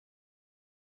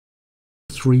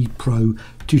3 Pro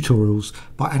tutorials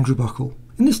by Andrew Buckle.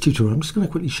 In this tutorial I'm just going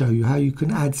to quickly show you how you can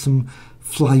add some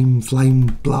flame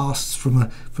blasts from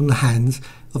the hands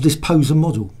of this poser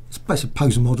model. It's basically a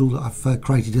poser model that I've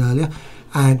created earlier,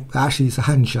 and actually it's a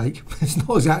handshake. It's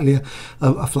not exactly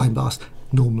a flame blast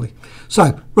normally.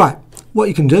 So right, what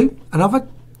you can do, and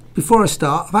before I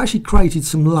start, I've actually created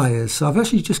some layers. So I've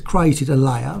actually just created a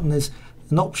layer, and there's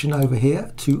an option over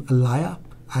here to a layer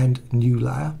and new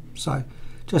layer. So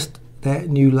just there,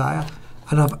 new layer,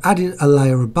 and I've added a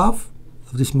layer above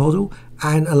of this model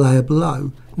and a layer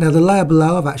below. Now the layer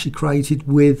below I've actually created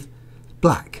with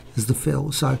black as the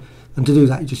fill. So, and to do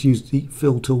that you just use the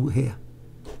fill tool here.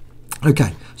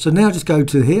 Okay, so now just go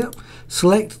to here,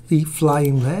 select the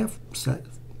flame there, select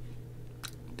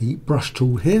the brush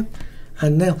tool here,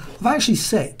 and now I've actually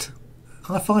set,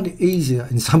 I find it easier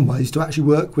in some ways to actually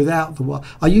work without the wire.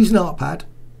 I use an art pad,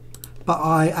 but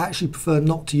I actually prefer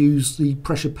not to use the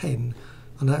pressure pen.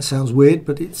 And that sounds weird,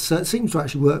 but it seems to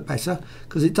actually work better,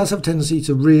 because it does have a tendency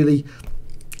to really,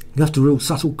 you have to real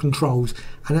subtle controls,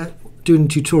 and doing a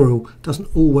tutorial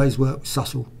doesn't always work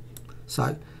subtle.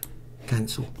 So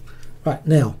cancel. Right,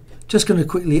 now just going to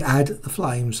quickly add the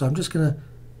flame. So I'm just going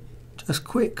to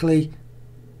quickly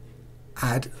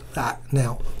add that.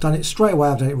 Now I've done it straight away,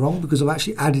 I've done it wrong because I've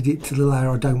actually added it to the layer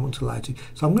I don't want to add to.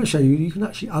 So I'm going to show you, you can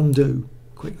actually undo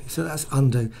quickly. So that's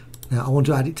undo. Now I want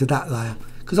to add it to that layer,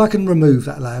 because I can remove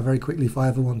that layer very quickly if I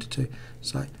ever wanted to.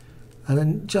 So, and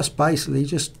then just basically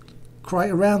just create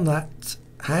around that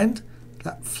hand,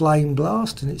 that flame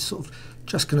blast, and it's sort of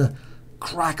just going to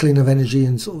crackling of energy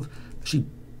and sort of actually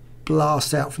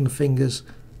blast out from the fingers.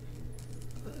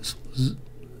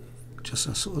 Just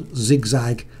a sort of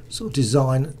zigzag sort of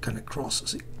design kind of cross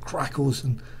as it crackles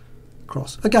and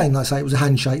cross. Again, like I say, it was a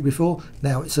handshake before,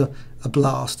 now it's a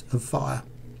blast of fire.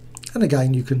 And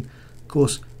again, you can of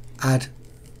course add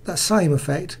that same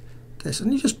effect, this,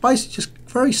 and you just basically just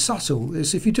very subtle.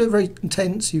 It's, if you do it very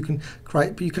intense, you can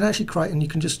create, but you can actually create, and you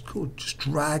can just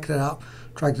drag it up,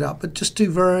 but just do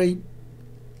very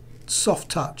soft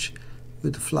touch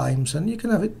with the flames, and you can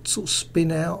have it sort of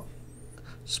spin out,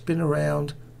 spin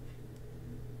around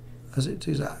as it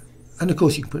does that. And of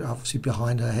course you can put it obviously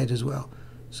behind her head as well,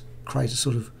 just create a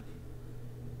sort of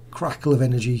crackle of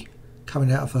energy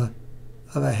coming out of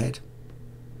her head.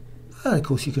 And of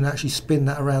course you can actually spin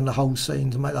that around the whole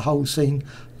scene to make the whole scene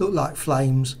look like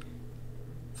flames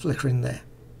flickering there.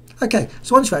 Okay,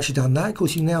 so once you've actually done that, of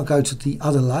course you now go to the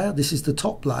other layer. This is the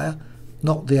top layer,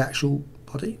 not the actual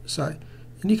body. So,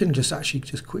 and you can just actually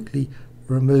just quickly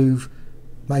remove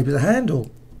maybe the hand, or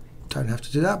don't have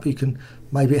to do that, but you can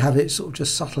maybe have it sort of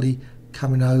just subtly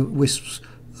coming over, wisps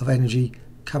of energy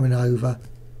coming over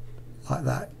like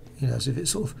that, you know, as if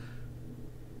it's sort of,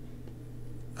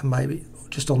 and maybe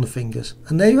just on the fingers.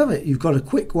 And there you have it. You've got a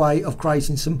quick way of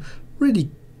creating some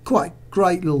really quite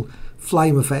great little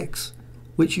flame effects,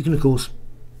 which you can of course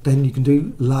then you can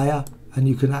do layer, and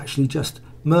you can actually just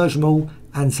merge them all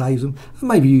and save them, and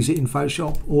maybe use it in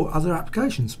Photoshop or other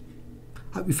applications.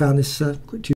 Hope you found this quick tutorial